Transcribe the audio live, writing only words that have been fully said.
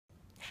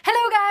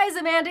guys,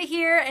 Amanda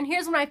here, and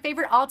here's one of my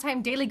favorite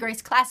all-time Daily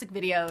Grace classic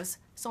videos,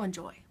 so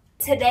enjoy.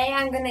 Today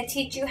I'm going to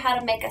teach you how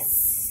to make a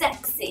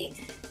sexy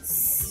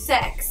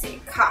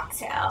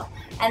cocktail,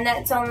 and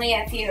that's only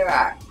if you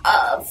are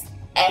of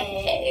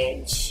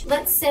age.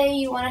 Let's say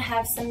you want to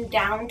have some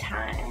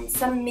downtime,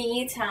 some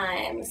me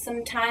time,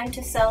 some time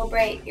to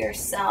celebrate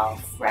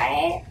yourself,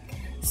 right?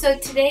 So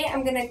today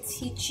I'm going to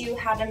teach you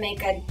how to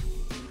make a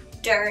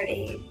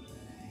dirty,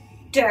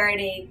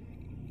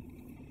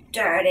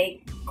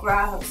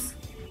 gross,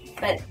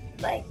 but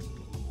like,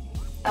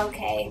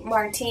 okay,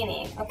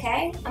 martini,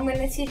 okay? I'm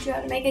gonna teach you how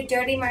to make a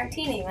dirty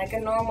martini, like a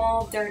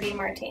normal dirty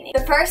martini.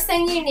 The first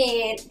thing you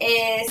need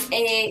is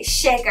a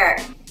shaker,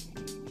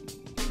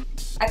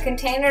 a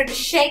container to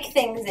shake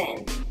things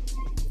in.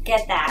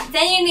 Get that.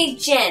 Then you need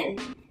gin.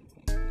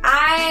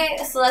 I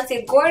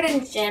selected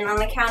Gordon's gin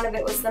on account of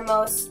it was the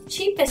most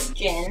cheapest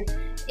gin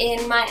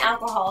in my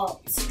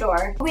alcohol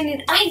store. We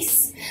need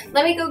ice.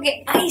 Let me go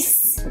get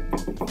ice.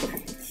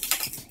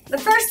 The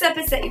first step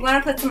is that you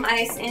want to put some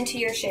ice into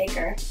your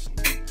shaker.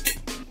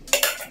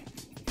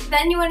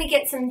 Then you want to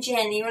get some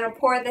gin. You want to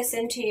pour this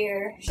into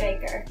your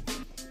shaker.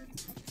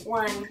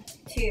 1,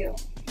 2,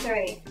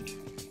 3,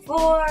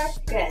 4.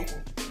 Good.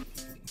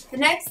 The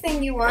next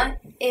thing you want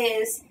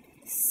is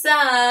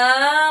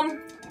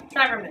some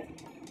peppermint.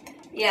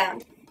 Yeah.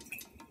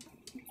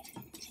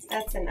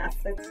 That's enough.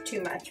 That's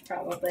too much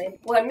probably.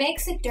 What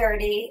makes it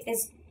dirty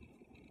is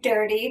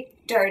dirty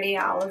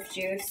olive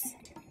juice.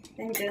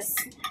 And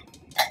just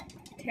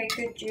take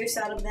the juice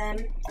out of them.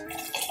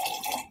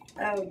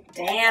 Oh,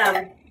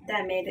 damn.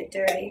 That made it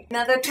dirty.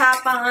 Another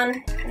top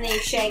on, and then you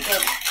shake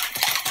it.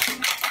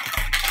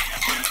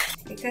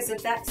 Because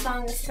if that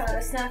song has taught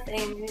us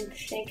nothing, you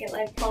shake it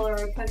like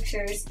Polaroid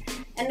pictures.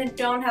 And then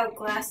don't have a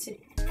glass to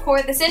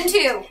pour this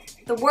into.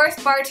 The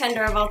worst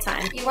bartender of all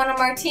time. You want a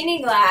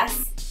martini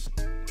glass,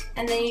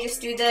 and then you just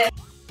do the...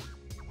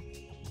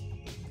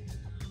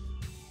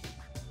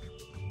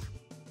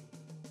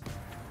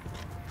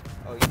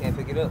 Oh, you can't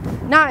pick it up?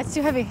 Nah, it's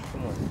too heavy.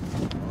 Come on.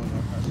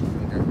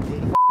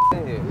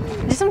 In here.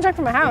 Just some junk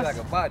from my house. Like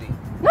a body.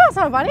 No, it's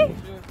not a body.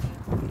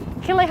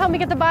 Can you like help me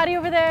get the body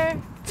over there?